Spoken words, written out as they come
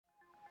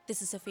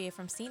This is Sophia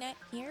from CNET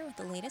here with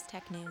the latest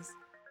tech news.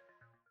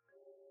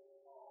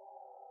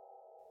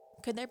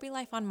 Could there be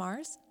life on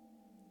Mars?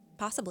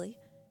 Possibly.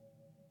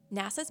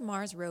 NASA's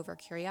Mars Rover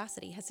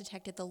Curiosity has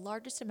detected the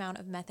largest amount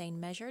of methane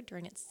measured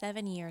during its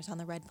 7 years on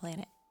the red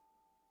planet.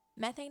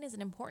 Methane is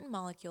an important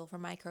molecule for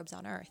microbes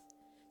on Earth,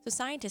 so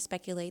scientists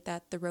speculate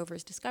that the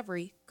rover's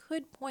discovery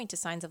could point to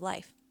signs of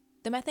life.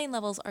 The methane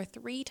levels are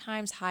 3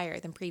 times higher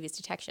than previous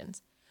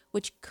detections,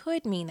 which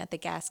could mean that the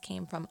gas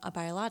came from a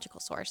biological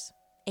source,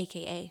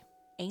 aka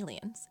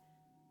aliens.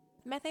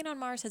 Methane on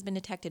Mars has been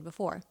detected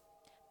before,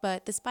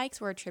 but the spikes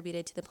were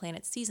attributed to the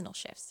planet's seasonal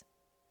shifts.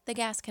 The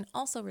gas can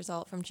also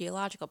result from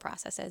geological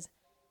processes,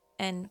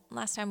 and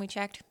last time we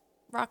checked,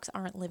 rocks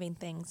aren't living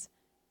things.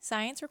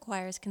 Science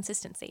requires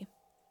consistency,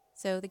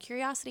 so the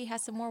Curiosity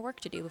has some more work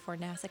to do before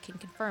NASA can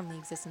confirm the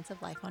existence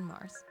of life on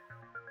Mars.